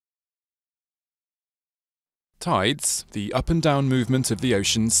Tides, the up and down movement of the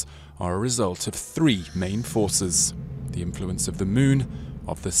oceans, are a result of three main forces: the influence of the moon,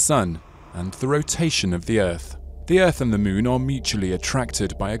 of the sun, and the rotation of the Earth. The Earth and the moon are mutually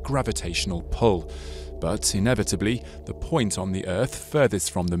attracted by a gravitational pull, but inevitably, the point on the Earth furthest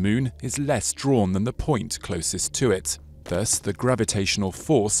from the moon is less drawn than the point closest to it. Thus, the gravitational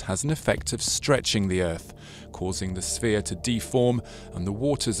force has an effect of stretching the Earth, causing the sphere to deform and the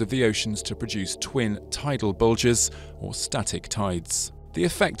waters of the oceans to produce twin tidal bulges or static tides. The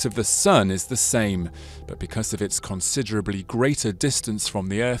effect of the sun is the same, but because of its considerably greater distance from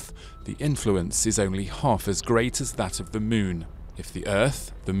the Earth, the influence is only half as great as that of the moon. If the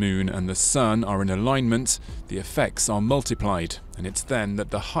Earth, the moon, and the sun are in alignment, the effects are multiplied, and it's then that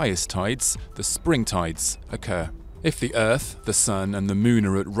the highest tides, the spring tides, occur. If the Earth, the sun, and the moon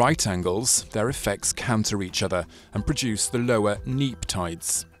are at right angles, their effects counter each other and produce the lower neap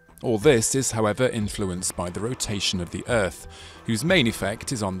tides. All this is, however, influenced by the rotation of the Earth, whose main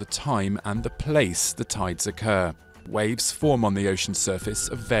effect is on the time and the place the tides occur. Waves form on the ocean surface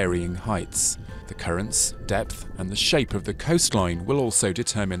of varying heights. The currents, depth, and the shape of the coastline will also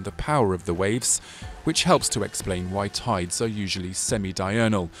determine the power of the waves, which helps to explain why tides are usually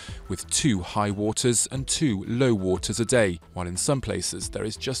semi-diurnal, with 2 high waters and 2 low waters a day, while in some places there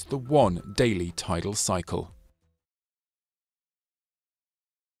is just the one daily tidal cycle.